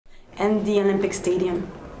and the Olympic Stadium?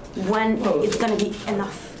 When it's going to be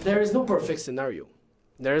enough? There is no perfect scenario.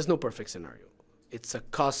 There is no perfect scenario. It's a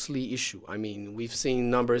costly issue. I mean, we've seen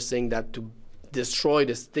numbers saying that to destroy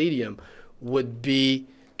the stadium would be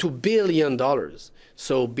 $2 billion.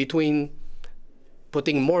 So between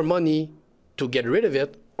putting more money to get rid of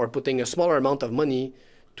it or putting a smaller amount of money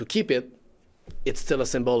to keep it, it's still a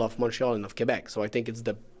symbol of Montreal and of Quebec. So I think it's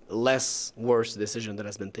the less worse decision that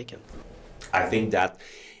has been taken. I think that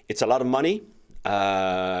it's a lot of money.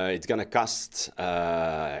 It's going to cost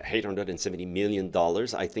 $870 million.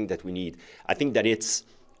 I think that it's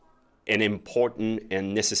an important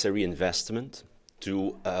and necessary investment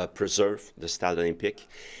to preserve the Stade Olympique.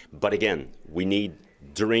 But again, we need,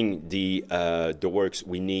 during the works,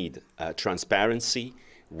 we need transparency.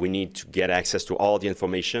 We need to get access to all the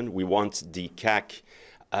information. We want the CAQ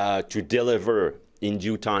to deliver in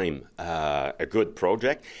due time a good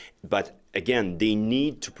project. But again, they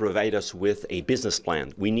need to provide us with a business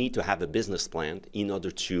plan. We need to have a business plan in order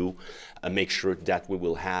to make sure that we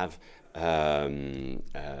will have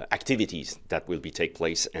activities that will take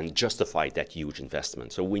place and justify that huge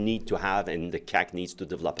investment. So we need to have, and the CAQ needs to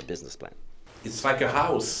develop a business plan. It's like a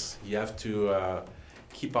house. You have to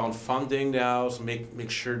keep on funding the house,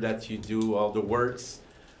 make sure that you do all the works.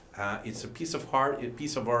 It's a piece of art, a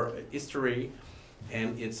piece of our history,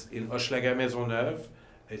 and it's in Hochelaga Maisonneuve.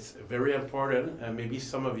 It's very important. Maybe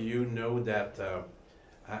some of you know that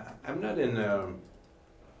I'm not in a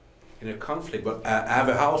conflict, but I have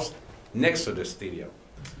a house next to the stadium.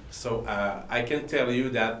 So I can tell you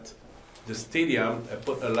that the stadium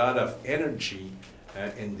put a lot of energy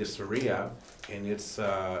in this area, and it's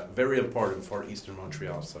very important for Eastern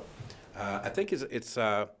Montreal. So I think it's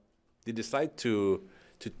they decide to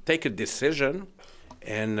take a decision,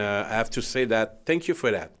 and I have to say that thank you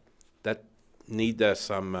for that. That need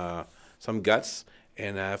some guts,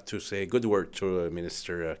 and I have to say good word to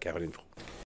Minister Caroline Proulx.